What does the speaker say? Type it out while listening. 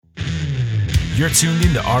You're tuned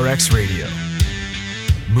into RX Radio.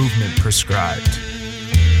 Movement prescribed.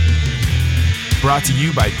 Brought to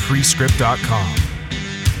you by Prescript.com.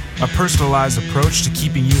 A personalized approach to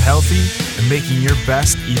keeping you healthy and making your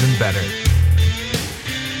best even better.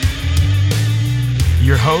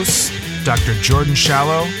 Your hosts, Dr. Jordan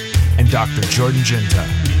Shallow and Dr. Jordan Ginta.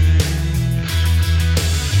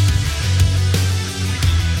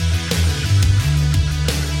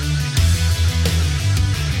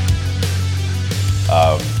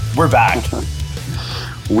 We're back.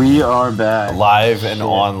 We are back. Live and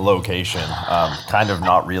on location. Kind of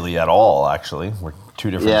not really at all, actually. We're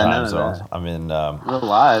two different time zones. We're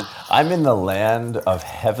live. I'm in the land of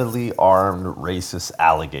heavily armed racist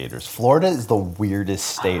alligators. Florida is the weirdest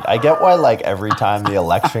state. I get why, like, every time the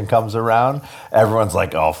election comes around, everyone's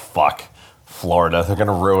like, oh, fuck, Florida. They're going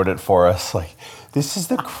to ruin it for us. Like, this is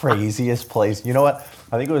the craziest place. You know what?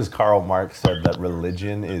 I think it was Karl Marx said that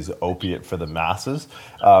religion is opiate for the masses.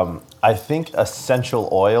 I think essential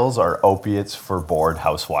oils are opiates for bored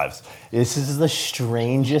housewives. This is the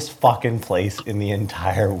strangest fucking place in the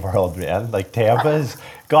entire world, man. Like, Tampa is,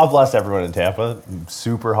 God bless everyone in Tampa,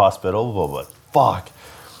 super hospitable, but fuck.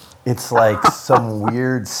 It's like some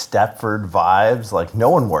weird Stepford vibes. Like, no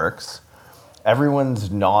one works. Everyone's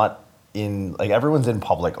in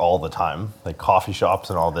public all the time, like coffee shops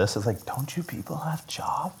and all this. It's like, don't you people have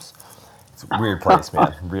jobs? It's a weird place,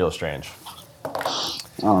 man. Real strange.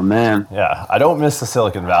 Oh, man. Yeah, I don't miss the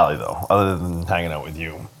Silicon Valley, though, other than hanging out with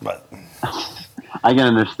you. But I can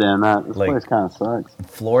understand that. This place kind of sucks.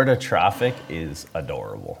 Florida traffic is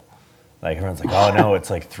adorable. Like, everyone's like, oh, no,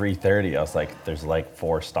 it's like 3:30. I was like, there's like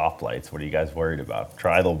 4 stoplights. What are you guys worried about?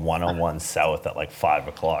 Try the 101 south at like 5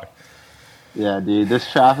 o'clock. Yeah, dude,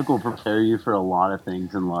 this traffic will prepare you for a lot of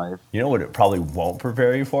things in life. You know what it probably won't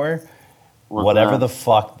prepare you for? Whatever the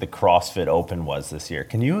fuck the CrossFit Open was this year.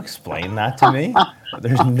 Can you explain that to me?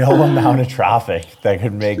 There's no amount of traffic that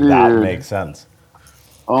could make that make sense.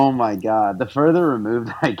 Oh my God. The further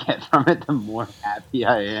removed I get from it, the more happy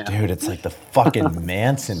I am. Dude, it's like the fucking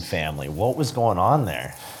Manson family. What was going on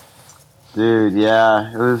there? Dude,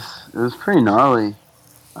 yeah, it was pretty gnarly.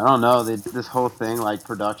 I don't know. They did this whole thing, like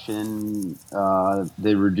production.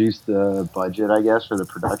 They reduced the budget, I guess, for the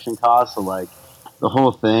production costs. So, like, the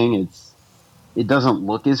whole thing, it doesn't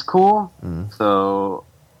look as cool. Mm. So,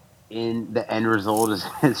 in the end result,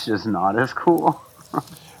 it's just not as cool.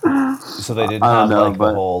 So they didn't have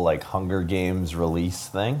the whole like Hunger Games release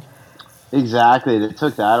thing. Exactly, they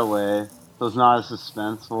took that away. So it's not as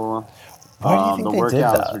suspenseful. Why do you think the they workouts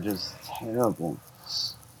did that? were just terrible.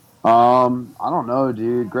 I don't know,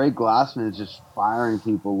 dude. Greg Glassman is just firing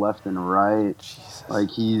people left and right. Jesus. Like,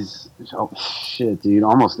 shit, dude.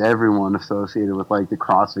 Almost everyone associated with, like, the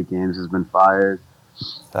CrossFit Games has been fired.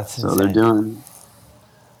 That's insane. So they're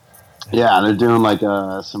doing like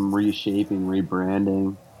some reshaping,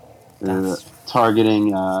 rebranding. They're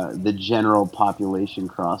targeting the general population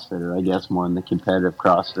CrossFitter, I guess, more than the competitive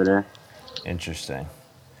CrossFitter. Interesting.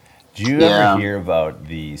 Do you ever hear about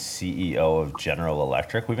the CEO of General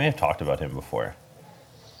Electric? We may have talked about him before.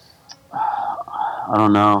 I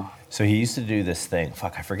don't know. So he used to do this thing.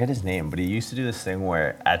 Fuck, I forget his name, but he used to do this thing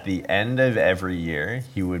where at the end of every year,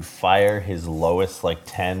 he would fire his lowest, like,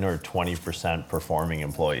 10 or 20% performing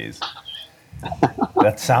employees.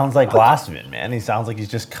 That sounds like Glassman, man. He sounds like he's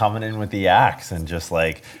just coming in with the axe and just,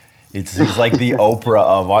 like... He's like the Oprah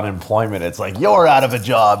of unemployment. It's like, you're out of a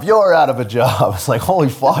job. You're out of a job. It's like, holy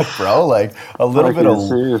fuck, bro. Like a little bit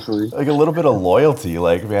of loyalty.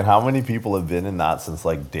 Like, man, how many people have been in that since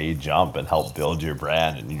like day jump and helped build your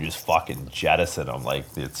brand, and you just fucking jettison them like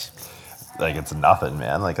it's nothing,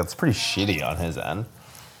 man. Like, that's pretty shitty on his end.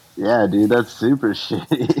 Yeah, dude, that's super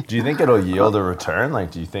shitty. Do you think it'll yield a return?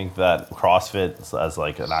 Like, do you think that CrossFit as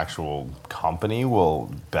like an actual company will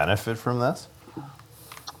benefit from this?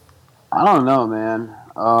 I don't know, man.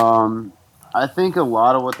 I think a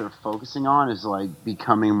lot of what they're focusing on is, like,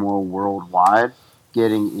 becoming more worldwide,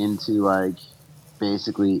 getting into, like,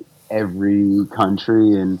 basically every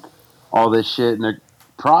country and all this shit, and they're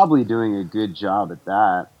probably doing a good job at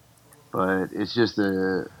that, but it's just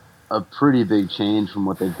a pretty big change from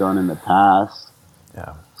what they've done in the past.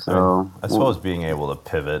 Yeah. So I suppose being able to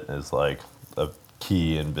pivot is, like, a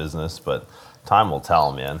key in business, but time will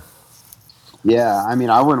tell, man. Yeah, I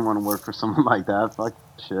mean, I wouldn't want to work for someone like that. Fuck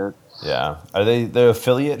shit. Yeah. Are the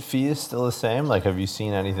affiliate fees still the same? Like, have you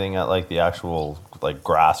seen anything at, like, the actual, like,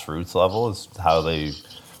 grassroots level? Is how they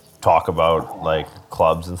talk about, like,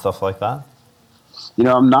 clubs and stuff like that? You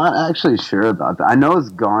know, I'm not actually sure about that. I know it's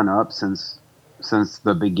gone up since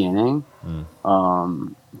the beginning,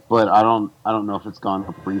 but I don't know if it's gone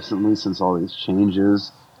up recently since all these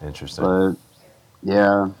changes. Interesting. But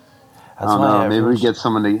Yeah. I That's don't why know. Maybe we everyone's get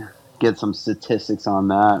someone to get some statistics on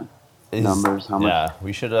that. Numbers, how much? yeah.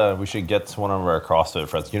 We should get one of our CrossFit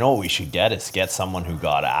friends. You know what we should get is get someone who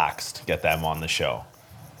got axed. Get them on the show.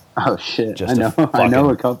 Oh shit! I Just a know. I know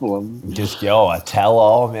fucking a couple of them. just a tell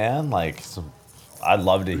all, man. Like I'd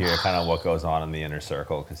love to hear kind of what goes on in the inner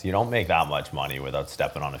circle because you don't make that much money without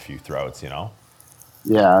stepping on a few throats, you know.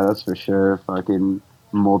 Yeah, that's for sure. Fucking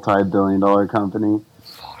multi-billion-dollar company.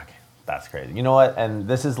 Fuck, that's crazy. You know what? And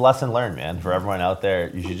this is lesson learned, man. For everyone out there,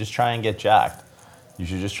 you should just try and get jacked. You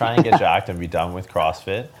should just try and get jacked and be done with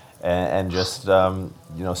CrossFit and just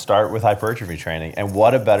start with hypertrophy training. And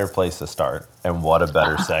what a better place to start, and what a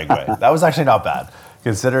better segue. That was actually not bad,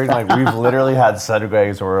 considering like we've literally had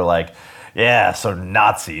segues where we're like, yeah, so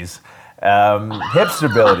Nazis. Hip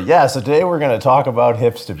stability. Yeah, so today we're going to talk about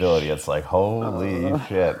hip stability. It's like, holy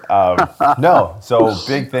shit. No, so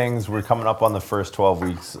big things. We're coming up on the first 12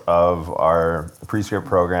 weeks of our pre-script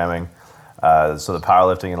programming. So the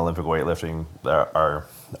powerlifting and Olympic weightlifting are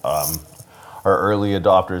our early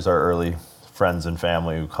adopters, our early friends and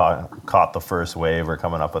family who caught the first wave are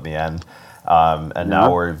coming up at the end. And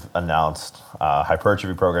now we've announced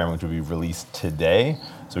hypertrophy programming, which will be released today.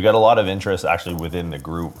 So we got a lot of interest actually within the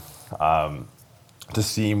group to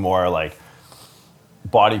see more like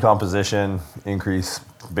body composition,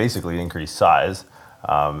 basically increase size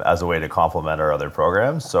as a way to complement our other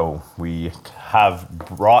programs. So we have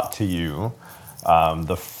brought to you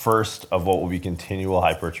the first of what will be continual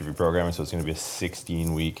hypertrophy programming. So it's going to be a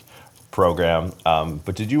 16-week program.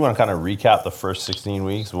 But did you want to kind of recap the first 16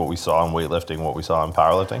 weeks, what we saw in weightlifting, what we saw in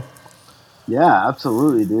powerlifting? Yeah,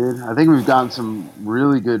 absolutely, dude. I think we've gotten some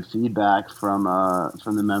really good feedback from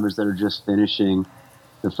the members that are just finishing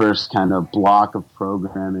the first kind of block of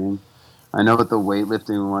programming. I know with the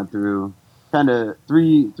weightlifting, we went through kind of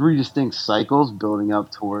three distinct cycles building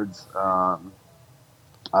up towards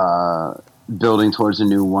building towards a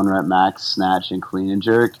new 1 rep max snatch and clean and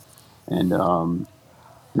jerk. And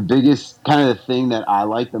the biggest kind of the thing that I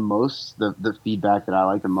like the most, the feedback that I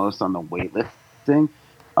like the most on the weightlifting.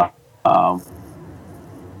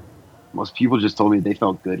 Most people just told me they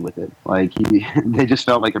felt good with it. Like they just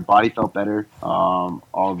felt like their body felt better.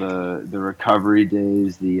 All the recovery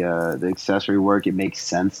days, the accessory work, it makes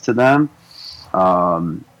sense to them.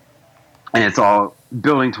 And it's all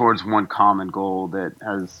building towards one common goal that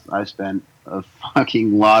I spent a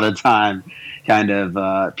fucking lot of time kind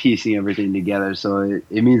of piecing everything together. So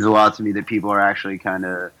it means a lot to me that people are actually kind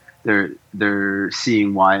of they're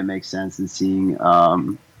seeing why it makes sense and seeing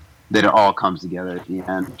that it all comes together at the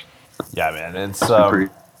end. Yeah, man, it's pretty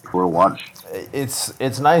cool to watch.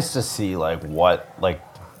 It's nice to see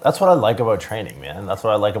that's what I like about training, man. That's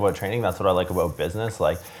what I like about training. That's what I like about business.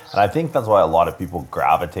 And I think that's why a lot of people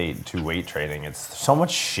gravitate to weight training. It's so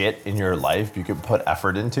much shit in your life you can put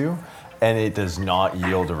effort into, and it does not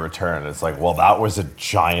yield a return. It's like, well, that was a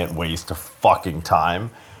giant waste of fucking time.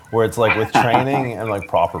 Where it's like with training and like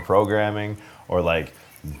proper programming or like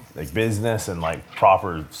business and like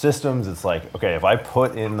proper systems, it's like, okay, if I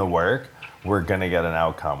put in the work, we're gonna get an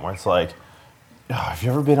outcome. Where it's like, have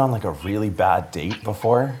you ever been on like a really bad date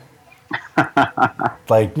before?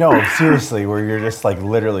 Like, no, seriously, where you're just like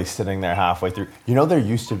literally sitting there halfway through. You know, there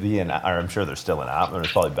used to be or I'm sure there's still an app, and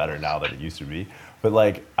it's probably better now than it used to be. But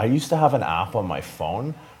like, I used to have an app on my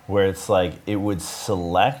phone where it's like, it would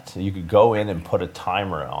select, you could go in and put a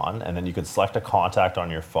timer on, and then you could select a contact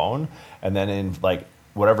on your phone, and then in like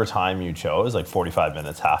whatever time you chose, like 45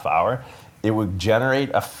 minutes, half hour, it would generate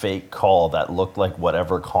a fake call that looked like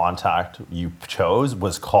whatever contact you chose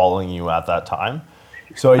was calling you at that time.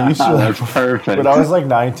 So I used to like, perfect. When I was like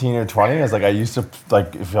 19 or 20, I used to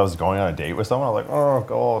like, if I was going on a date with someone, I was like, oh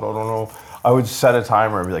God, I don't know. I would set a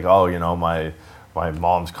timer and be like, oh, my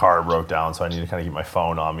mom's car broke down, so I need to kind of keep my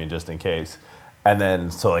phone on me just in case. And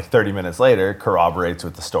then, so like 30 minutes later, corroborates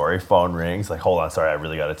with the story, phone rings, like, hold on, sorry, I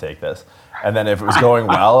really got to take this. And then if it was going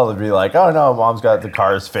well, it would be like, oh no, mom's got the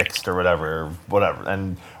cars fixed or whatever.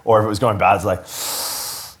 And, or if it was going bad, it's like,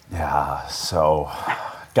 yeah, so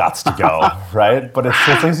gots to go, right? But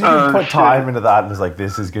it's things you can put time into that, and it's like,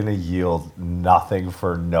 this is going to yield nothing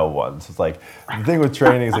for no one. So it's like, the thing with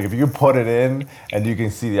training is like, if you can put it in and you can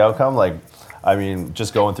see the outcome, like, I mean,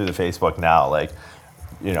 just going through the Facebook now, like,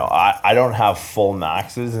 I don't have full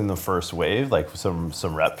maxes in the first wave, like some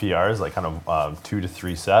rep PRs, like kind of 2 to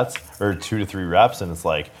 3 sets or 2 to 3 reps. And it's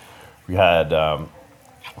like, we had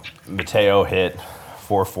Mateo hit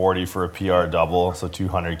 440 for a PR double, so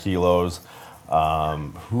 200 kilos.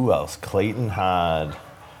 Who else? Clayton had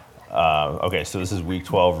Okay, so this is week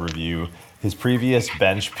 12 review. His previous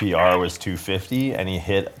bench PR was 250, and he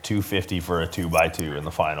hit 250 for a 2x2 in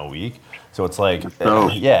the final week. So it's like,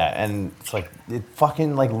 yeah, and it's like, it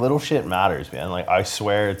fucking, like, little shit matters, man. Like, I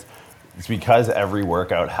swear it's because every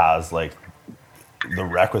workout has, like, the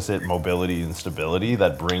requisite mobility and stability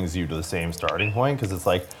that brings you to the same starting point. Because it's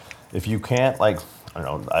like, if you can't, like, I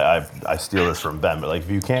don't know, I steal this from Ben, but like, if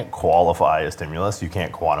you can't qualify a stimulus, you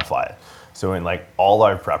can't quantify it. So in like all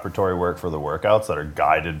our preparatory work for the workouts that are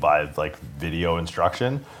guided by like video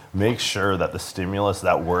instruction, make sure that the stimulus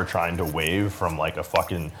that we're trying to wave from like a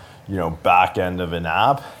fucking, back end of an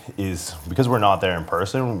app is, because we're not there in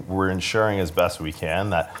person, we're ensuring as best we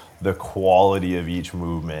can that the quality of each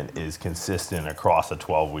movement is consistent across a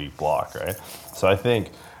 12-week block, right? So I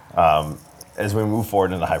think as we move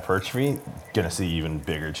forward into hypertrophy, going to see even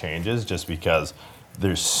bigger changes just because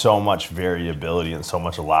there's so much variability and so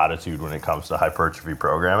much latitude when it comes to hypertrophy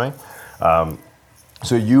programming.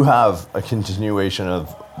 So you have a continuation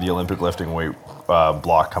of the Olympic lifting weight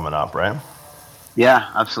block coming up, right?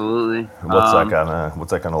 Yeah, absolutely. What's that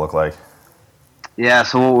gonna look like? Yeah,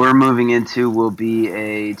 so what we're moving into will be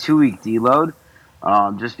a 2-week deload.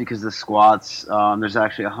 Just because the squats, there's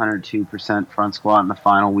actually 102% front squat in the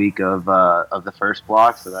final week of the first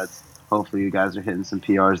block, so that's, hopefully you guys are hitting some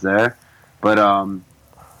PRs there. But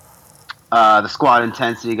the squat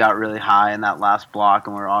intensity got really high in that last block,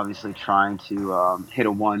 and we're obviously trying to hit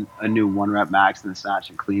a new 1 rep max in the snatch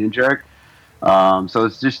and clean and jerk. So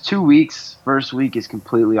it's just 2 weeks. First week is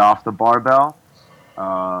completely off the barbell,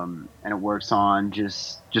 and it works on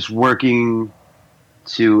just working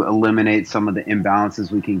to eliminate some of the imbalances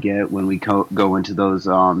we can get when we go into those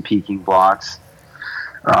peaking blocks.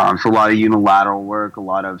 So a lot of unilateral work, a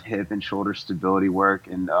lot of hip and shoulder stability work,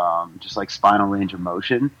 and just like spinal range of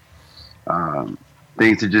motion.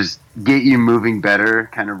 Things to just get you moving better,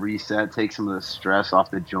 kind of reset, take some of the stress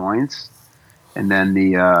off the joints. And then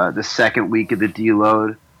the second week of the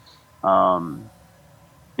deload,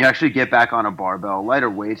 you actually get back on a barbell, lighter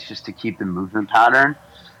weights just to keep the movement pattern.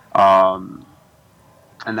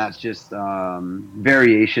 And that's just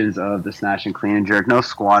variations of the snatch and clean and jerk. No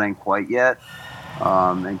squatting quite yet.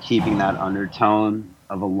 And keeping that undertone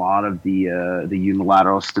of a lot of the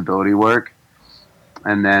unilateral stability work.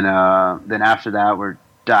 And then after that, we're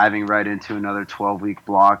diving right into another 12-week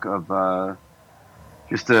block of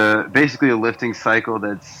basically a lifting cycle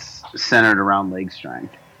that's centered around leg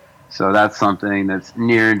strength. So that's something that's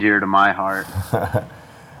near and dear to my heart.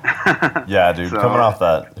 Yeah, dude, so, coming off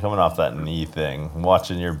that knee thing,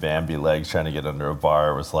 watching your Bambi legs trying to get under a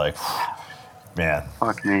bar was like, man.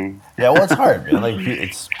 Fuck me. Yeah, well, it's hard, man.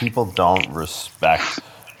 Like, people don't respect,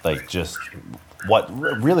 like, just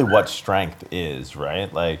what strength is,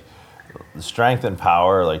 right? Like, strength and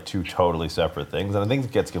power are like two totally separate things, and I think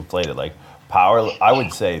it gets conflated. Like, power, I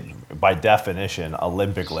would say, by definition,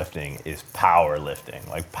 Olympic lifting is power lifting.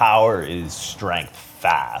 Like, power is strength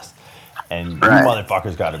fast, and you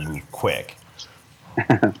motherfuckers got to move quick.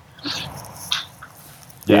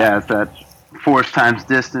 Yeah, it's that force times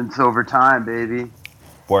distance over time, baby.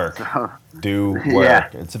 Work. Do work. Yeah.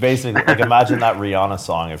 It's basically, like, imagine that Rihanna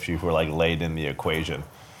song if she were, like, laid in the equation.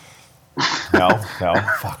 No,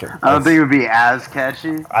 fuck it. I don't think it would be as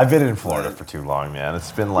catchy. I've been in Florida for too long, man.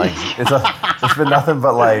 It's been like it's been nothing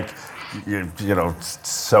but like you know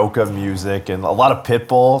soca music and a lot of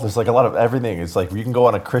Pitbull. There's like a lot of everything. It's like you can go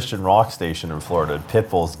on a Christian rock station in Florida and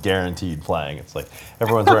Pitbull's guaranteed playing. It's like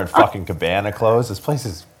everyone's wearing fucking Cabana clothes. This place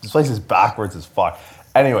is backwards as fuck.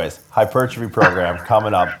 Anyways, hypertrophy program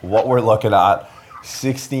coming up. What we're looking at,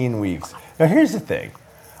 16 weeks. Now here's the thing.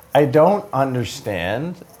 I don't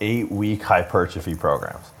understand 8-week hypertrophy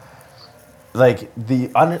programs. Like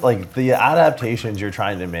the adaptations you're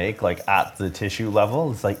trying to make, like at the tissue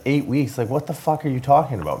level, it's like 8 weeks. Like, what the fuck are you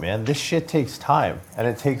talking about, man? This shit takes time, and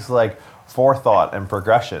it takes like forethought and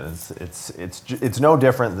progression. It's no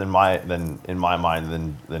different than in my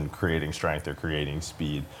mind than creating strength or creating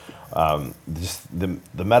speed. Just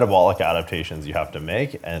the metabolic adaptations you have to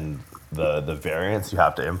make and the variants you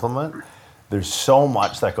have to implement. There's so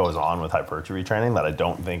much that goes on with hypertrophy training that I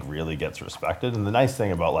don't think really gets respected. And the nice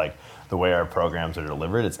thing about like the way our programs are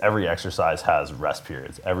delivered, it's every exercise has rest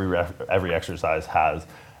periods. Every exercise has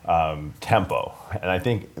tempo. And I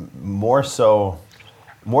think more so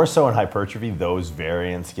in hypertrophy, those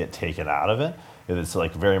variants get taken out of it. It's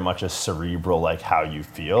like very much a cerebral, like how you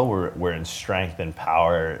feel. We're in strength and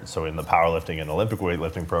power. So in the powerlifting and Olympic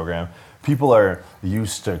weightlifting program, people are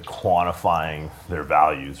used to quantifying their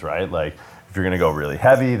values, right? Like, If you're going to go really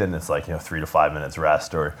heavy, then it's like, 3 to 5 minutes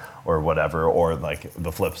rest or whatever. Or like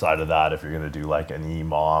the flip side of that, if you're going to do like an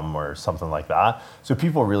EMOM or something like that. So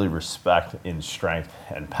people really respect in strength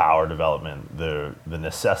and power development the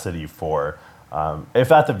necessity for,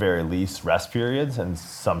 if at the very least, rest periods, and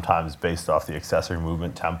sometimes based off the accessory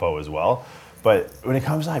movement tempo as well. But when it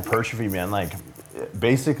comes to hypertrophy, man, like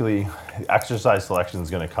basically exercise selection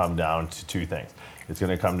is going to come down to two things. It's going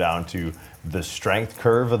to come down to the strength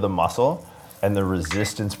curve of the muscle and the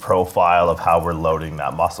resistance profile of how we're loading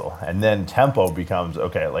that muscle. And then tempo becomes,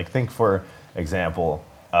 okay, like think for example,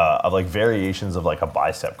 of like variations of like a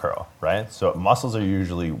bicep curl, right? So muscles are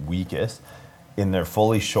usually weakest in their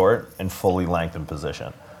fully short and fully lengthened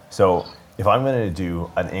position. So if I'm going to do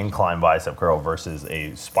an incline bicep curl versus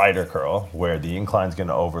a spider curl, where the incline is going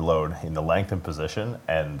to overload in the lengthened position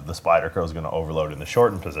and the spider curl is going to overload in the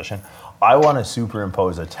shortened position, I want to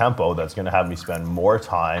superimpose a tempo that's going to have me spend more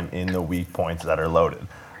time in the weak points that are loaded,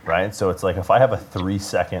 right? So it's like if I have a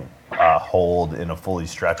 3-second hold in a fully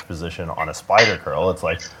stretched position on a spider curl, it's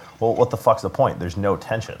like, well, what the fuck's the point? There's no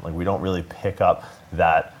tension. Like we don't really pick up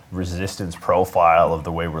that resistance profile of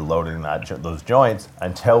the way we're loading those joints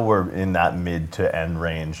until we're in that mid to end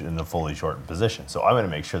range in the fully shortened position. So I'm going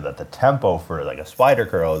to make sure that the tempo for like a spider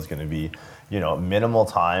curl is going to be, minimal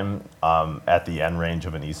time at the end range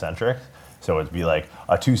of an eccentric. So it'd be like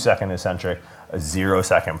a 2-second eccentric, a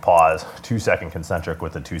 0-second pause, 2-second concentric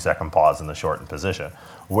with a 2-second pause in the shortened position.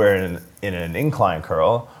 Where in an incline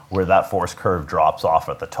curl, where that force curve drops off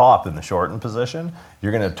at the top in the shortened position,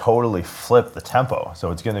 you're going to totally flip the tempo.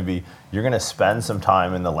 So it's going to be, you're going to spend some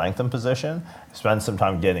time in the lengthened position, spend some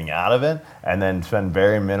time getting out of it, and then spend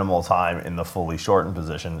very minimal time in the fully shortened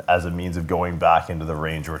position as a means of going back into the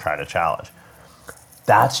range we're trying to challenge.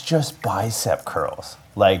 That's just bicep curls.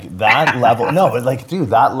 Like that level, no, but like, dude,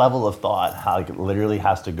 that level of thought, how it literally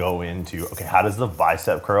has to go into, okay, how does the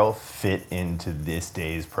bicep curl fit into this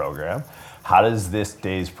day's program? How does this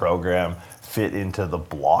day's program fit into the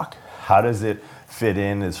block? How does it fit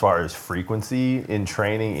in as far as frequency in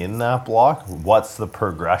training in that block? What's the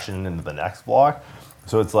progression into the next block?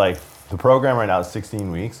 So it's like the program right now is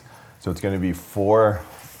 16 weeks. So it's going to be four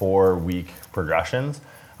week progressions.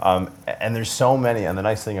 And there's so many, and the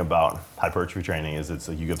nice thing about hypertrophy training is it's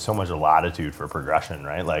like you give so much latitude for progression,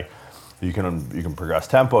 right? Like you can progress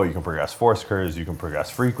tempo, you can progress force curves, you can progress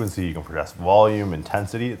frequency, you can progress volume,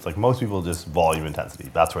 intensity. It's like most people just volume intensity.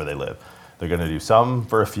 That's where they live. They're going to do some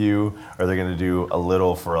for a few, or they're going to do a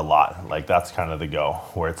little for a lot. Like that's kind of the go,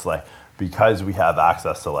 where it's like, because we have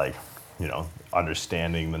access to like,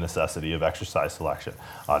 understanding the necessity of exercise selection,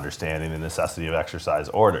 understanding the necessity of exercise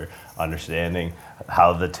order, understanding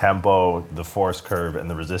how the tempo, the force curve, and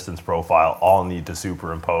the resistance profile all need to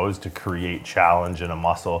superimpose to create challenge in a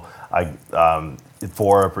muscle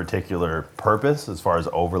for a particular purpose as far as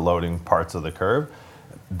overloading parts of the curve.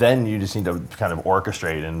 Then you just need to kind of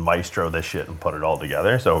orchestrate and maestro this shit and put it all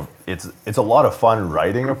together. So it's a lot of fun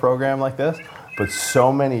writing a program like this, but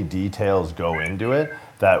so many details go into it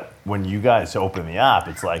that when you guys open the app,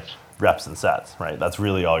 it's like reps and sets, right? That's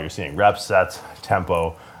really all you're seeing. Reps, sets,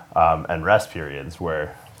 tempo, and rest periods,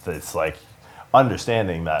 where it's like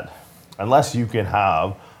understanding that unless you can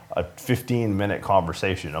have a 15-minute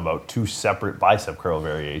conversation about 2 separate bicep curl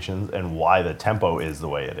variations and why the tempo is the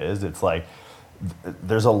way it is, it's like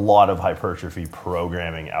there's a lot of hypertrophy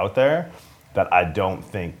programming out there that I don't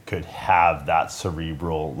think could have that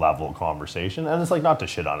cerebral level conversation. And it's like, not to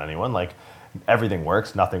shit on anyone, like everything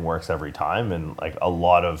works, nothing works every time. And like a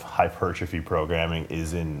lot of hypertrophy programming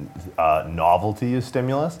is in novelty of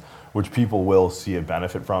stimulus, which people will see a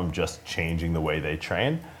benefit from just changing the way they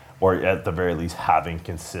train, or at the very least having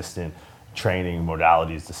consistent training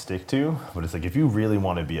modalities to stick to. But it's like, if you really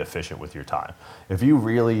want to be efficient with your time, if you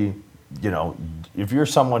really, if you're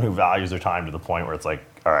someone who values their time to the point where it's like,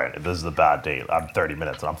 all right, if this is a bad date, I'm 30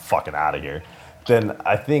 minutes and I'm fucking out of here, then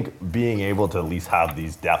I think being able to at least have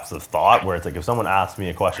these depths of thought, where it's like, if someone asks me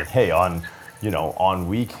a question, hey, on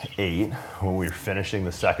week 8, when we were finishing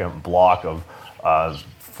the second block of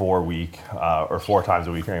 4 week or 4 times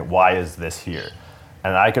a week training, why is this here?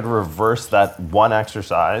 And I could reverse that one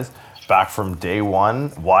exercise back from day 1,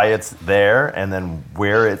 why it's there, and then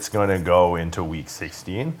where it's going to go into week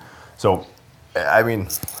 16. So, I mean,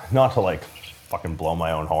 not to like fucking blow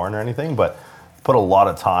my own horn or anything, but put a lot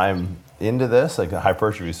of time into this. Like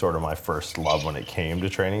hypertrophy is sort of my first love when it came to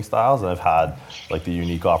training styles, and I've had like the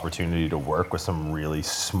unique opportunity to work with some really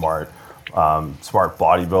smart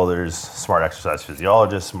bodybuilders, smart exercise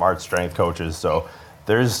physiologists, smart strength coaches. So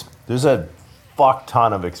there's a fuck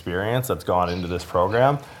ton of experience that's gone into this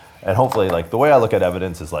program, and hopefully, like, the way I look at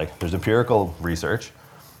evidence is like there's empirical research,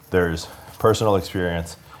 there's personal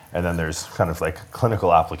experience, and then there's kind of like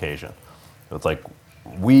clinical application. So it's like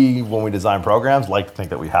when we design programs, like to think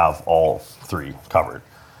that we have all three covered.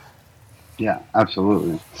 Yeah,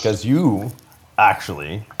 absolutely. Because you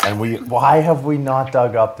actually, why have we not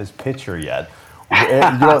dug up this picture yet?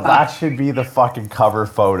 That should be the fucking cover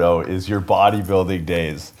photo, is your bodybuilding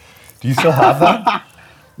days. Do you still have that?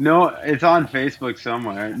 No, it's on Facebook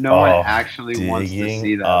somewhere. No one actually wants to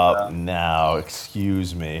see that. Up now,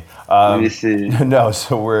 excuse me. Let me see. No,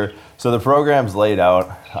 so the program's laid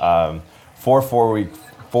out. 4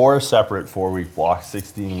 separate 4-week blocks,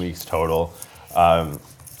 16 weeks total.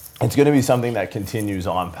 It's going to be something that continues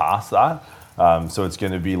on past that. So it's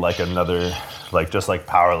going to be like another, like just like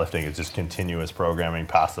powerlifting, it's just continuous programming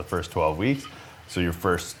past the first 12 weeks. So your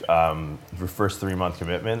first 3-month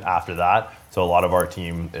commitment after that. So a lot of our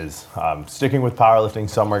team is sticking with powerlifting.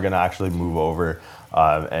 Some are going to actually move over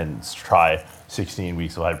and try 16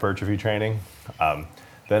 weeks of hypertrophy training.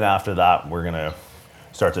 Then after that, we're going to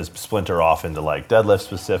start to splinter off into like deadlift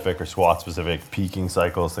specific or squat specific, peaking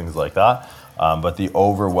cycles, things like that. But the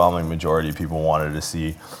overwhelming majority of people wanted to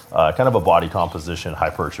see kind of a body composition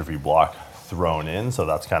hypertrophy block thrown in. So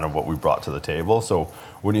that's kind of what we brought to the table. So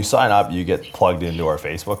when you sign up, you get plugged into our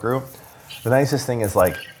Facebook group. The nicest thing is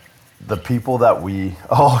like the people that he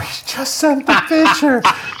just sent the picture.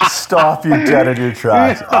 Stop you dead in your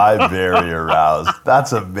tracks. I'm very aroused.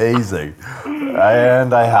 That's amazing.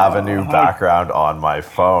 And I have a new background on my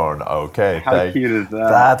phone. Okay. How cute is that?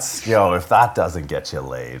 That's, if that doesn't get you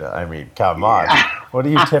laid, I mean, come on. What are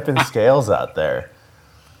you tipping scales at there?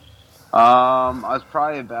 I was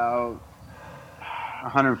probably about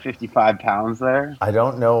 155 pounds there. I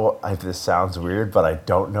don't know if this sounds weird, but I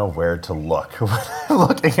don't know where to look when I'm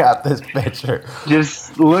looking at this picture.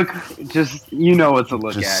 Just look, you know what to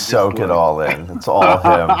look at. Just soak it all in. It's all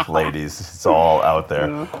him, ladies. It's all out there.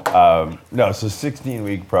 No, so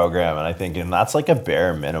 16-week program, and that's like a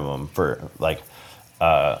bare minimum for like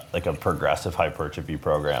a progressive hypertrophy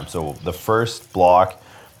program. So the first block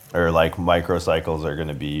or like microcycles are going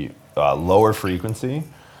to be lower frequency.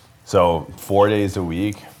 So 4 days a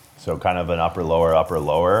week, so kind of an upper,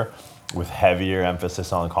 lower, with heavier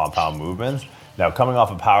emphasis on compound movements. Now, coming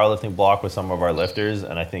off a powerlifting block with some of our lifters,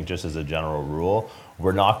 and I think just as a general rule,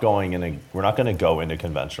 we're not going to go into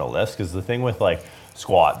conventional lifts, because the thing with like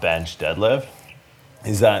squat, bench, deadlift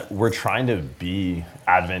is that we're trying to be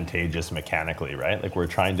advantageous mechanically, right? Like we're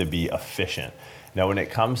trying to be efficient. Now, when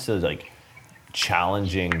it comes to like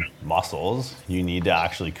challenging muscles, you need to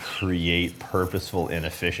actually create purposeful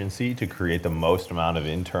inefficiency to create the most amount of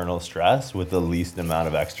internal stress with the least amount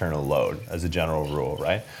of external load, as a general rule,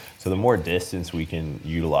 right? So the more distance we can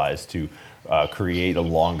utilize to create a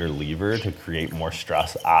longer lever to create more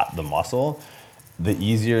stress at the muscle, the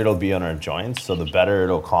easier it'll be on our joints, so the better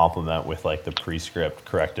it'll complement with like the prescript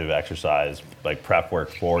corrective exercise, like prep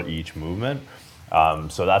work for each movement.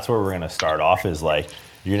 So that's where we're going to start off, is like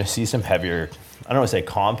you're going to see some heavier, I don't want to say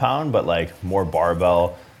compound, but like more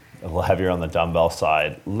barbell, a little heavier on the dumbbell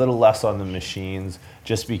side, a little less on the machines,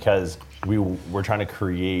 just because we're trying to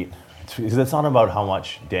create, because it's not about how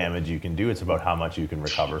much damage you can do, it's about how much you can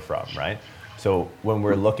recover from, right? So when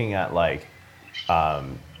we're looking at like,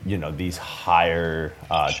 these higher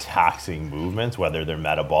taxing movements, whether they're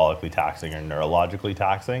metabolically taxing or neurologically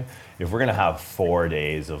taxing, if we're going to have 4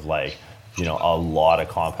 days of like, a lot of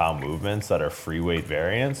compound movements that are free weight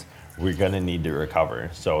variants, we're going to need to recover.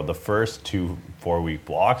 So the first 2 4-week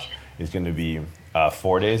blocks is going to be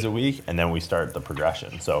 4 days a week, and then we start the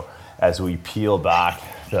progression. So as we peel back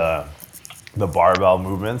the barbell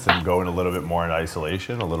movements and go in a little bit more in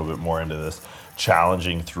isolation, a little bit more into this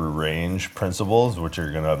challenging through range principles, which are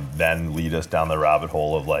going to then lead us down the rabbit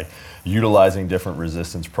hole of like utilizing different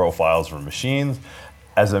resistance profiles from machines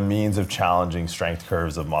as a means of challenging strength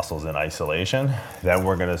curves of muscles in isolation. Then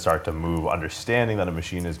we're going to start to move, understanding that a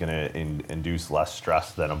machine is going to induce less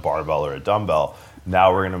stress than a barbell or a dumbbell.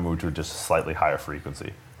 Now we're going to move to just a slightly higher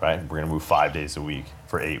frequency, right? We're going to move 5 days a week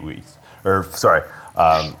for 8 weeks.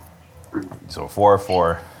 So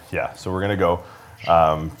 4. Yeah, so we're going to go,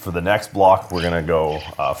 for the next block, we're going to go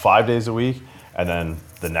 5 days a week. And then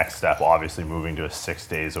the next step, obviously moving to 6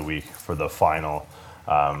 days a week for the final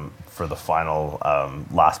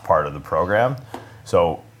last part of the program.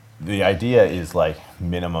 So the idea is like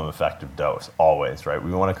minimum effective dose always, right?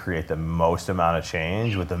 We want to create the most amount of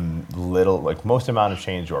change with the most amount of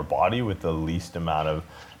change to our body with the least amount of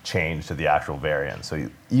change to the actual variance. So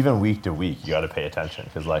even week to week, you got to pay attention,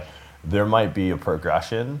 because like there might be a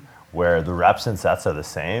progression where the reps and sets are the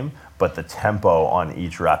same, but the tempo on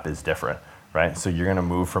each rep is different, right? So you're going to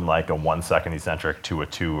move from like a 1 second eccentric to a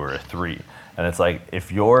 2 or a 3. And it's like,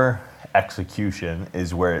 if your execution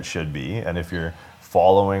is where it should be. And if you're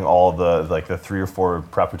following all the 3 or 4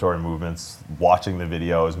 preparatory movements, watching the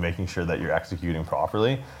videos, making sure that you're executing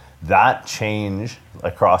properly, that change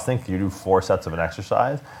across, think you do 4 sets of an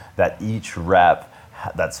exercise, that each rep,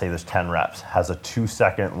 that say there's 10 reps, has a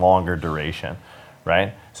 2-second longer duration,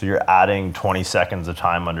 right? So you're adding 20 seconds of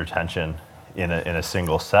time under tension in a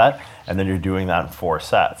single set, and then you're doing that in 4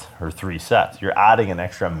 sets or 3 sets. You're adding an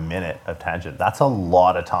extra minute of tension. That's a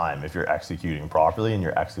lot of time if you're executing properly and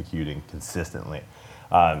you're executing consistently.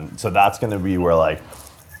 So that's going to be where like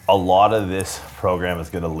a lot of this program is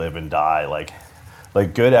going to live and die. Like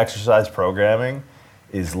good exercise programming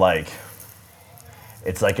is like,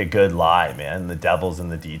 it's like a good lie, man. The devil's in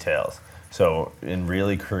the details. So in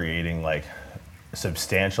really creating like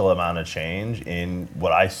substantial amount of change in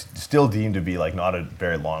what I still deem to be like not a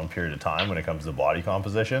very long period of time when it comes to body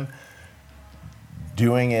composition,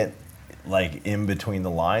 doing it like in between the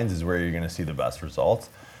lines is where you're going to see the best results.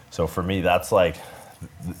 So for me, that's like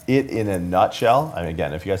it in a nutshell. I mean,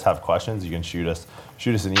 again, if you guys have questions, you can shoot us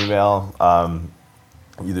an email,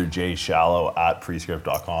 either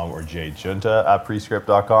jshallow@prescript.com or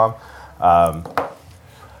jjunta@prescript.com.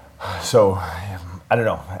 So I don't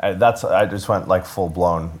know. I just went like full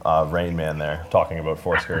blown Rain Man there, talking about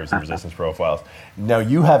force curves and resistance profiles. Now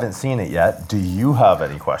you haven't seen it yet. Do you have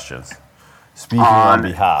any questions? Speaking on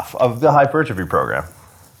behalf of the hypertrophy program.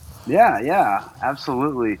 Yeah,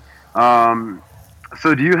 absolutely.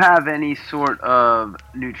 So do you have any sort of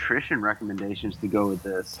nutrition recommendations to go with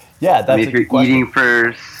this? Yeah, that's if you're eating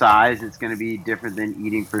for size, it's going to be different than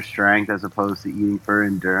eating for strength as opposed to eating for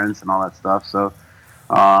endurance and all that stuff. So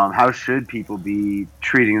how should people be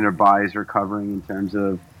treating their bodies, recovering in terms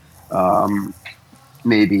of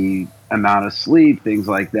maybe amount of sleep, things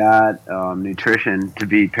like that, nutrition to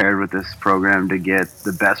be paired with this program to get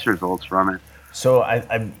the best results from it? So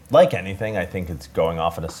I like anything, I think it's going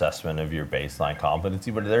off an assessment of your baseline competency,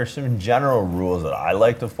 but there are some general rules that I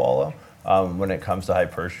like to follow when it comes to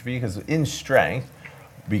hypertrophy, because in strength,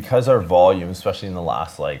 because our volume, especially in the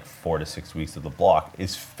last like 4 to 6 weeks of the block,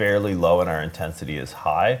 is fairly low and our intensity is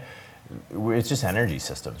high, it's just energy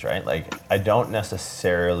systems, right? Like I don't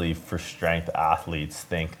necessarily for strength athletes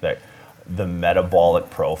think that the metabolic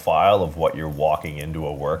profile of what you're walking into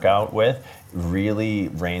a workout with really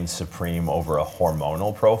reigns supreme over a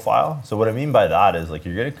hormonal profile. So what I mean by that is like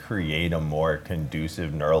you're going to create a more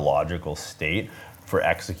conducive neurological state for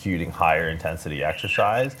executing higher intensity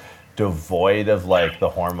exercise, devoid of like the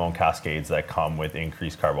hormone cascades that come with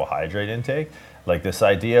increased carbohydrate intake. Like this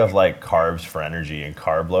idea of like carbs for energy and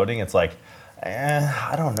carb loading, it's like,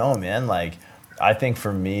 I don't know, man. Like I think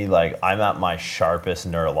for me, like I'm at my sharpest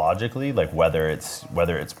neurologically, like whether it's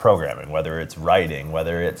programming, whether it's writing,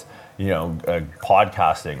 whether it's,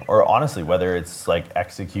 podcasting, or honestly, whether it's like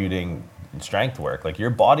executing strength work. Like your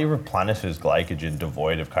body replenishes glycogen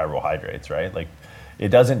devoid of carbohydrates, right? Like it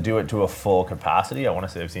doesn't do it to a full capacity. I want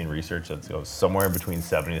to say I've seen research that goes somewhere between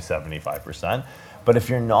 70 to 75%. But if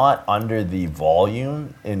you're not under the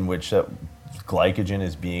volume in which that glycogen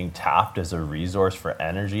is being tapped as a resource for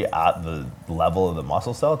energy at the level of the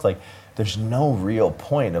muscle cell, it's like there's no real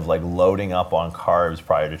point of like loading up on carbs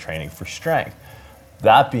prior to training for strength.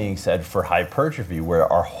 That being said, for hypertrophy,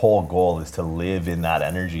 where our whole goal is to live in that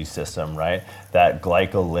energy system, right? That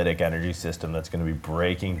glycolytic energy system that's going to be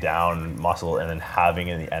breaking down muscle and then having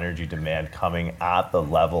the energy demand coming at the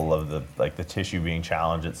level of the tissue being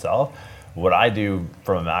challenged itself. What I do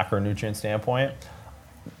from a macronutrient standpoint,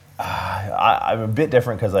 I'm a bit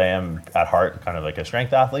different because I am at heart kind of like a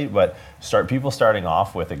strength athlete, but people starting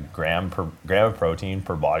off with a gram of protein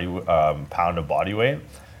per body pound of body weight,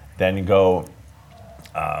 then go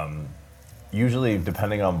usually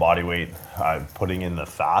depending on body weight, putting in the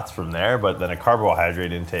fats from there, but then a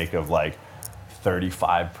carbohydrate intake of like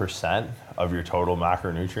 35% of your total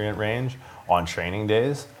macronutrient range on training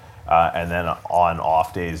days. And then on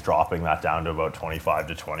off days, dropping that down to about 25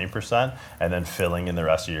 to 20%, and then filling in the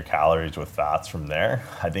rest of your calories with fats from there.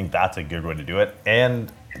 I think that's a good way to do it.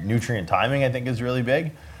 And nutrient timing, I think, is really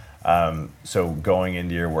big. So going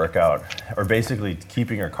into your workout, or basically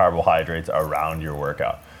keeping your carbohydrates around your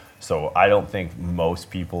workout. So I don't think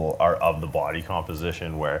most people are of the body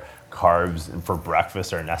composition where carbs for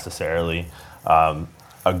breakfast are necessarily a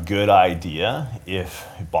good idea if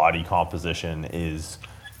body composition is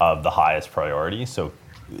of the highest priority. So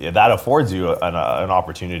that affords you an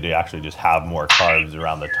opportunity to actually just have more carbs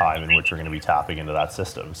around the time in which you're going to be tapping into that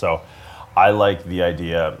system. So I like the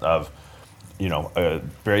idea of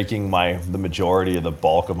breaking the majority of the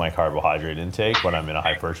bulk of my carbohydrate intake when I'm in a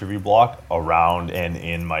hypertrophy block around and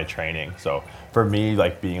in my training. So for me,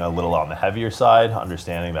 like being a little on the heavier side,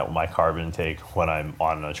 understanding that my carb intake when I'm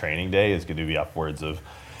on a training day is going to be upwards of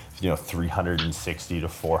 360 to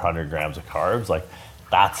 400 grams of carbs. Like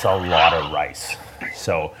that's a lot of rice.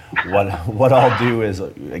 So what I'll do is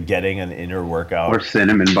getting an inner workout. Or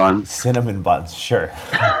cinnamon buns. Cinnamon buns, sure.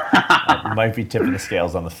 Might be tipping the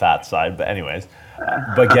scales on the fat side, but anyways.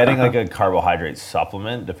 But getting like a carbohydrate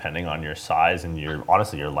supplement, depending on your size and your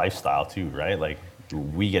lifestyle too, right? Like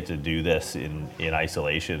we get to do this in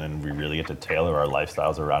isolation, and we really get to tailor our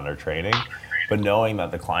lifestyles around our training. But knowing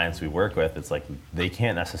that the clients we work with, it's like they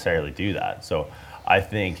can't necessarily do that. So I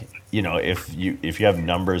think, if you have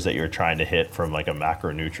numbers that you're trying to hit from like a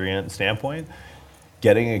macronutrient standpoint,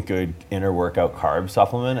 getting a good inner workout carb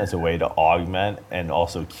supplement as a way to augment and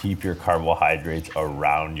also keep your carbohydrates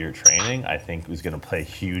around your training, I think is going to play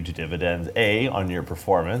huge dividends, on your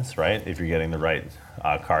performance, right? If you're getting the right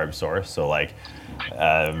carb source. So like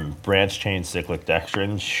branch chain cyclic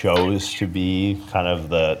dextrin shows to be kind of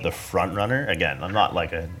the front runner. Again, I'm not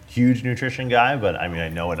like a huge nutrition guy, but I mean, I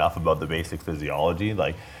know enough about the basic physiology.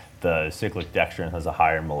 Like the cyclic dextrin has a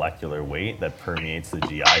higher molecular weight that permeates the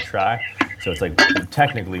GI tract. So it's like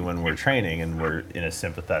technically when we're training and we're in a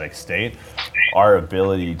sympathetic state, our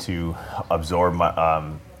ability to absorb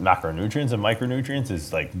macronutrients and micronutrients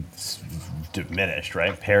is like diminished,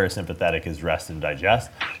 right? Parasympathetic is rest and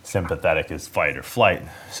digest. Sympathetic is fight or flight.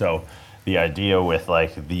 So the idea with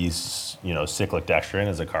like these, cyclic dextrin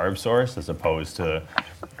as a carb source as opposed to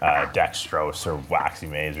dextrose or waxy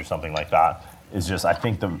maize or something like that is just, I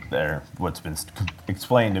think what's been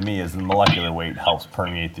explained to me is the molecular weight helps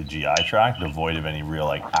permeate the GI tract, devoid of any real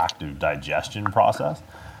like active digestion process.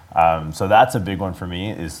 So that's a big one for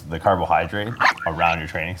me, is the carbohydrate around your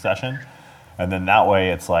training session. And then that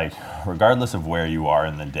way it's like, regardless of where you are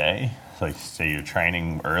in the day, so like say you're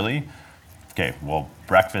training early, okay, well,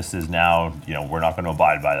 breakfast is now, we're not going to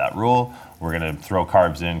abide by that rule. We're going to throw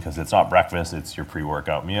carbs in because it's not breakfast, it's your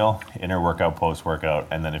pre-workout meal, inner workout, post-workout,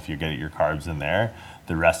 and then if you get your carbs in there,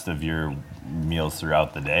 the rest of your meals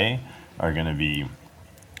throughout the day are going to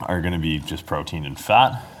be just protein and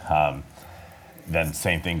fat. Then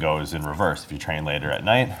same thing goes in reverse. If you train later at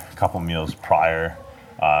night, a couple meals prior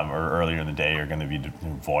or earlier in the day are going to be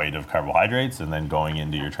void of carbohydrates, and then going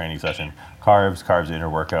into your training session, carbs inter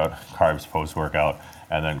workout, carbs post workout,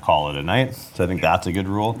 and then call it a night. So I think that's a good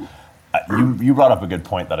rule. You brought up a good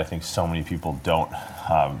point that I think so many people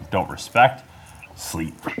don't respect: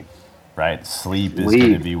 sleep. Right, sleep is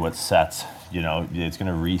going to be what sets. It's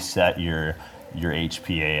going to reset your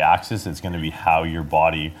HPA axis. It's going to be how your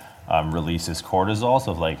body releases cortisol.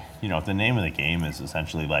 So like, if the name of the game is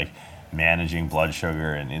essentially like managing blood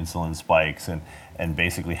sugar and insulin spikes and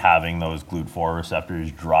basically having those GLUT4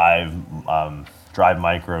 receptors drive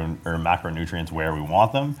micro or macronutrients where we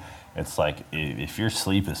want them, it's like if your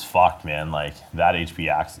sleep is fucked, man, like that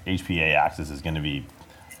HPA axis is going to be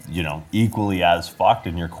equally as fucked,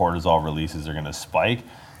 and your cortisol releases are going to spike,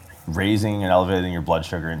 raising and elevating your blood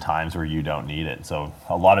sugar in times where you don't need it. So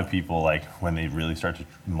a lot of people, like when they really start to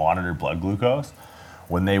monitor blood glucose,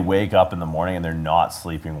 when they wake up in the morning and they're not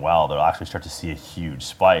sleeping well, they'll actually start to see a huge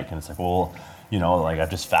spike. And it's like, well, like I've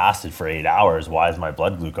just fasted for 8 hours. Why is my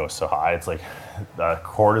blood glucose so high? It's like the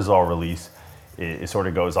cortisol release, it sort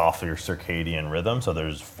of goes off your circadian rhythm. So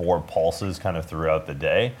there's 4 pulses kind of throughout the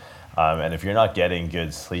day. And if you're not getting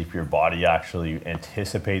good sleep, your body actually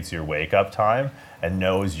anticipates your wake up time and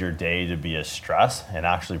knows your day to be a stress and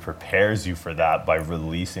actually prepares you for that by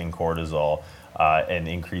releasing cortisol and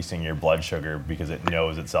increasing your blood sugar because it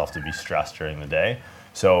knows itself to be stressed during the day.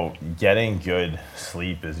 So getting good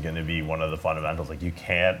sleep is going to be one of the fundamentals. Like you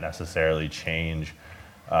can't necessarily change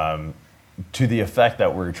to the effect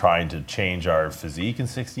that we're trying to change our physique in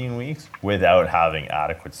 16 weeks without having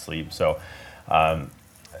adequate sleep. So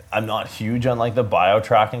I'm not huge on like the bio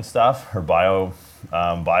tracking stuff or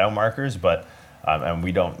biomarkers, but and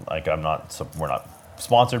we don't like we're not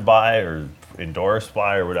sponsored by or endorsed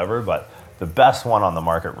by or whatever, but the best one on the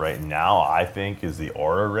market right now, I think, is the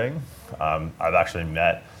Aura Ring. I've actually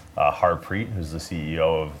met Harpreet, who's the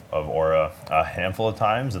CEO of Aura, a handful of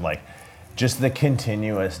times, and like just the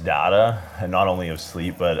continuous data, and not only of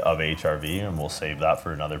sleep but of HRV, and we'll save that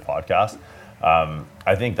for another podcast.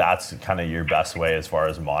 I think that's kind of your best way as far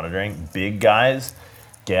as monitoring. Big guys,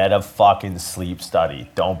 get a fucking sleep study.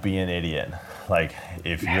 Don't be an idiot. Like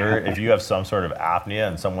if you have some sort of apnea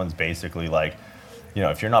and someone's basically like,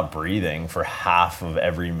 if you're not breathing for half of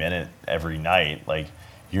every minute every night, like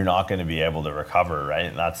you're not going to be able to recover, right?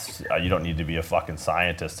 And that's, you don't need to be a fucking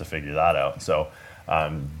scientist to figure that out. So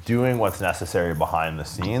doing what's necessary behind the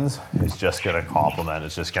scenes is just going to complement,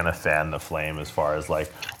 it's just going to fan the flame as far as like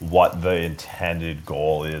what the intended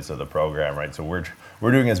goal is of the program, right? So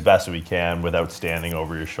we're doing as best we can without standing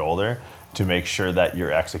over your shoulder to make sure that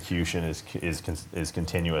your execution is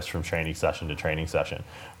continuous from training session to training session,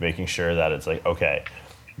 making sure that it's like, okay,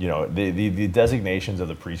 you know, the designations of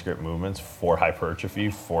the prescript movements for hypertrophy,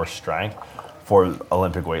 for strength, for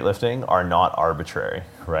Olympic weightlifting are not arbitrary,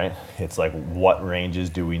 right? It's like, what ranges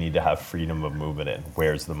do we need to have freedom of movement in?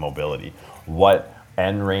 Where's the mobility? What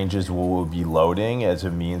end ranges will we be loading as a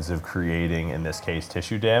means of creating, in this case,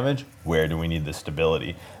 tissue damage? Where do we need the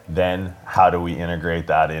stability? Then how do we integrate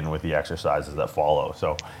that in with the exercises that follow?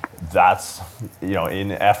 So that's, you know,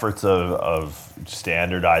 in efforts of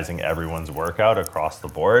standardizing everyone's workout across the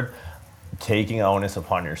board, taking onus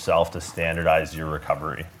upon yourself to standardize your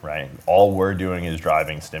recovery, right? All we're doing is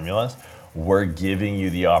driving stimulus. We're giving you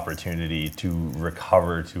the opportunity to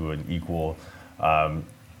recover to an equal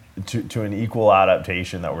to an equal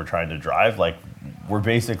adaptation that we're trying to drive. Like, we're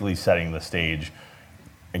basically setting the stage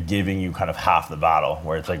and giving you kind of half the battle,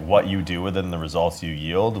 where it's like what you do within the results you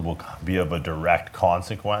yield will be of a direct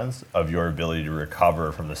consequence of your ability to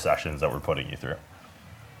recover from the sessions that we're putting you through.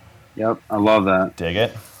 Yep, I love that. Dig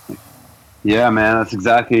it? Yeah, man, that's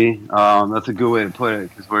exactly, that's a good way to put it,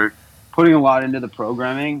 because we're putting a lot into the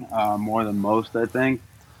programming, more than most, I think,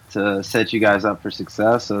 to set you guys up for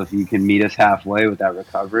success. So if you can meet us halfway with that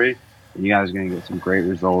recovery, you guys are going to get some great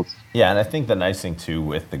results. Yeah, and I think the nice thing too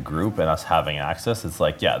with the group and us having access, it's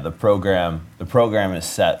like, yeah, the program is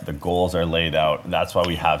set, the goals are laid out. That's why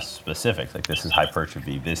we have specifics. Like, this is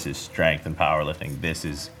hypertrophy, this is strength and powerlifting, this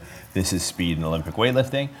is speed and Olympic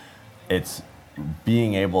weightlifting. It's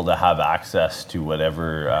being able to have access to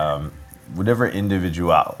whatever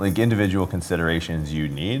individual considerations you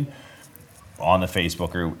need on the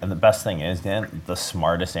Facebook group. And the best thing is, Dan, the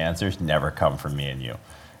smartest answers never come from me and you.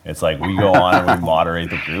 It's like, we go on and we moderate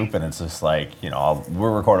the group, and it's just like, you know,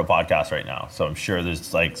 we're recording a podcast right now, so I'm sure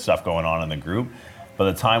there's like stuff going on in the group. By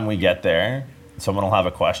the time we get there, someone will have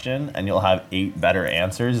a question and you'll have 8 better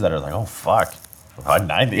answers that are like, oh fuck,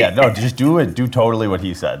 just do it. Do totally what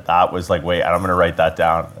he said. That was like, wait, I'm going to write that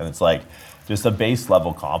down. And it's like just a base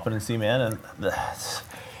level competency, man. And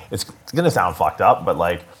it's going to sound fucked up, but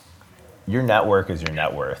like, your network is your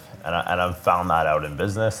net worth. And I've found that out in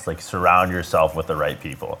business. Like, surround yourself with the right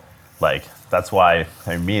people. Like, that's why,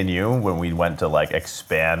 I mean, me and you, when we went to like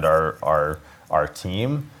expand our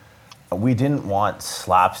team, we didn't want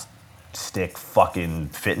slapstick fucking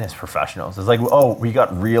fitness professionals. It's like, oh, we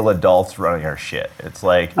got real adults running our shit. It's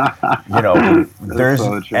like, you know, there's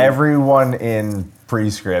so everyone in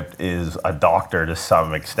Prescript is a doctor to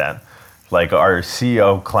some extent. Like, our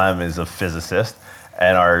CEO Clem is a physicist,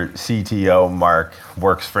 and our CTO Mark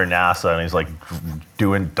works for NASA, and he's like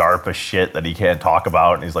doing DARPA shit that he can't talk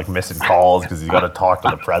about, and he's like missing calls because he's got to talk to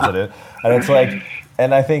the president. And it's like,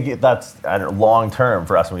 and I think that's long term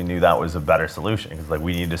for us. We knew that was a better solution, because like,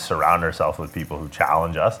 we need to surround ourselves with people who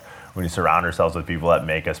challenge us. We need to surround ourselves with people that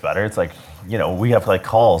make us better. It's like, you know, we have like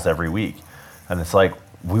calls every week, and it's like,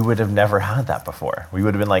 we would have never had that before. We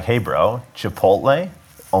would have been like, hey bro, Chipotle,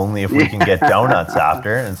 only if we can get donuts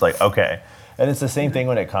after. And it's like, okay. And it's the same thing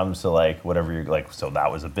when it comes to like whatever you're like. So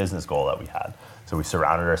that was a business goal that we had. So we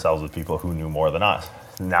surrounded ourselves with people who knew more than us.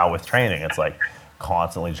 Now with training, it's like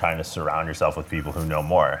constantly trying to surround yourself with people who know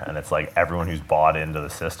more. And it's like, everyone who's bought into the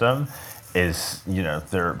system is, you know,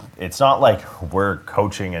 it's not like we're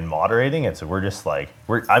coaching and moderating. We're just like,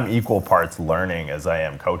 I'm equal parts learning as I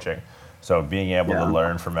am coaching. So being able to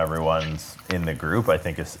learn from everyone's in the group, I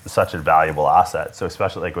think, is such a valuable asset. So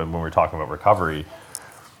especially like when we're talking about recovery,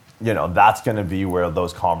 you know, that's going to be where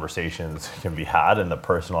those conversations can be had, and the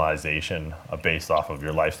personalization based off of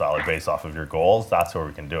your lifestyle or based off of your goals, that's where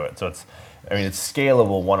we can do it. So it's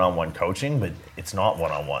scalable one-on-one coaching, but it's not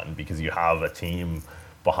one-on-one, because you have a team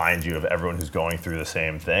behind you of everyone who's going through the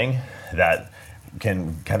same thing that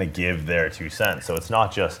can kind of give their 2 cents. So it's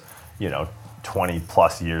not just, you know, 20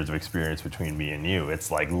 plus years of experience between me and you.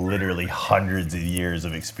 It's like literally hundreds of years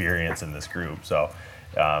of experience in this group. So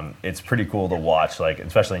it's pretty cool to watch, like,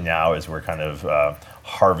 especially now as we're kind of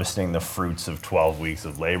harvesting the fruits of 12 weeks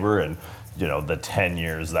of labor, and, you know, the 10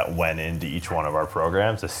 years that went into each one of our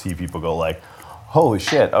programs, to see people go like, holy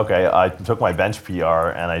shit, okay, I took my bench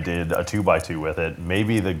PR and I did a 2x2 with it.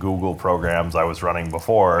 Maybe the Google programs I was running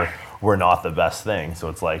before were not the best thing. So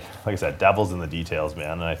it's like I said, devil's in the details,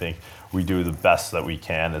 man. And I think we do the best that we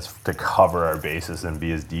can is to cover our bases and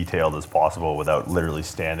be as detailed as possible without literally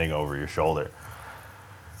standing over your shoulder.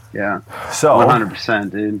 Yeah. So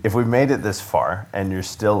 100%, dude. if we made it this far and you're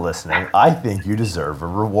still listening, I think you deserve a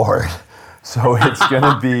reward. So it's going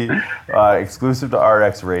to be exclusive to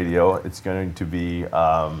RX Radio. It's going to be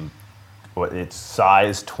it's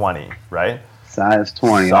size 20, right? Size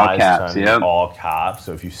 20, all caps, 20, yep. all caps.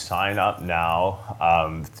 So if you sign up now,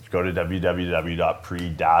 go to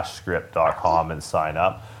www.pre-script.com and sign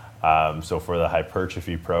up. So for the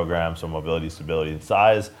hypertrophy program, so mobility, stability, and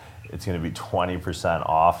size, it's going to be 20%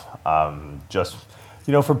 off. Just,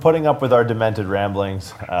 for putting up with our demented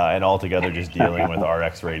ramblings and altogether just dealing with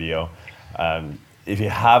RX Radio. If you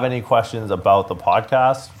have any questions about the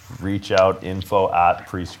podcast, reach out,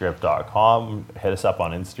 info@prescript.com. Hit us up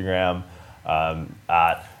on Instagram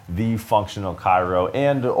at The Functional Cairo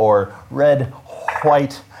and or Red,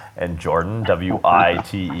 White, and Jordan,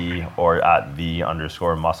 WITE, or at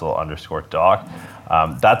 _muscle_doc.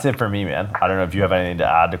 That's it for me, man. I don't know if you have anything to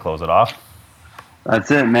add to close it off.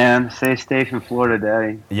 That's it, man. Safe station, Florida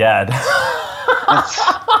Daddy. Yeah.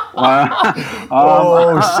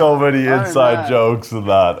 So many inside jokes in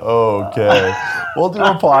that. Okay. We'll do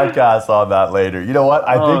a podcast on that later. You know what?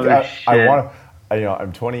 I think I want to,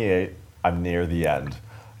 I'm 28. I'm near the end.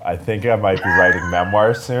 I think I might be writing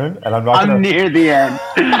memoirs soon, and I'm near the end.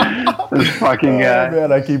 This fucking guy.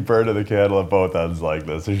 Man, I keep burning the candle at both ends like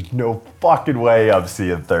this. There's no fucking way I'm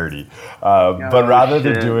seeing 30. But rather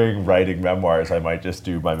than doing writing memoirs, I might just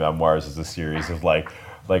do my memoirs as a series of like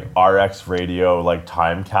RX Radio, like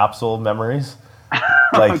time capsule memories.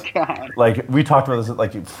 Like we talked about this.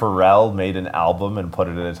 Like Pharrell made an album and put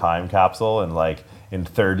it in a time capsule, and like in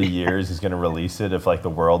 30 years he's gonna release it if like the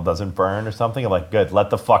world doesn't burn or something. I'm like, good, let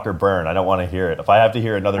the fucker burn. I don't want to hear it. If I have to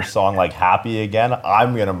hear another song like Happy again,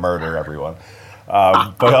 I'm gonna murder everyone.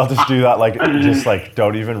 But I'll just do that. Just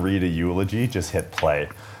don't even read a eulogy. Just hit play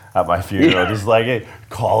at my funeral. Just hey,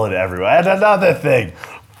 call it everyone. And another thing.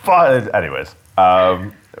 Anyways.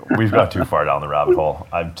 We've got too far down the rabbit hole.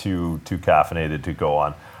 I'm too caffeinated to go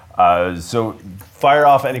on. So fire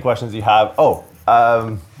off any questions you have.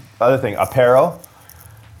 Other thing, apparel.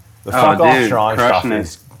 The fuck off strong stuff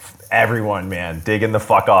is everyone, man. Digging the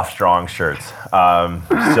fuck off strong shirts.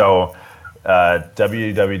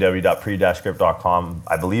 www.pre-script.com.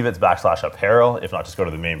 I believe it's /apparel. If not, just go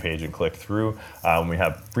to the main page and click through. We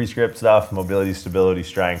have pre-script stuff, mobility, stability,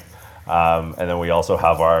 strength. And then we also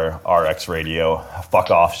have our RX Radio,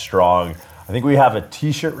 fuck off strong. I think we have a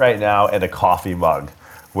t-shirt right now and a coffee mug,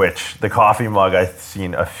 which the coffee mug I've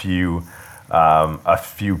seen a few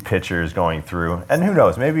pictures going through. And who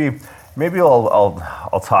knows, maybe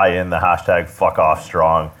I'll tie in the hashtag fuck off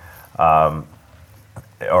strong,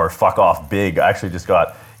 or fuck off big. I actually just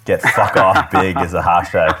got get fuck off big as a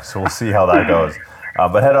hashtag. So we'll see how that goes.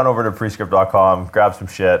 But head on over to prescript.com, grab some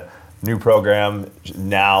shit. New program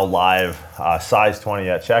now live, size 20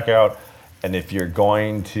 at checkout. And if you're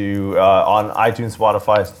going to, on iTunes,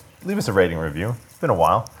 Spotify, leave us a rating review. It's been a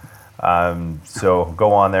while. So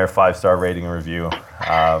go on there, 5-star rating and review.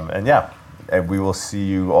 And we will see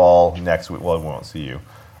you all next week. Well, we won't see you.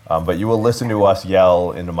 But you will listen to us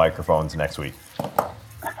yell into microphones next week.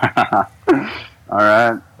 All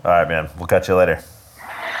right. All right, man. We'll catch you later.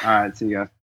 All right. See you guys.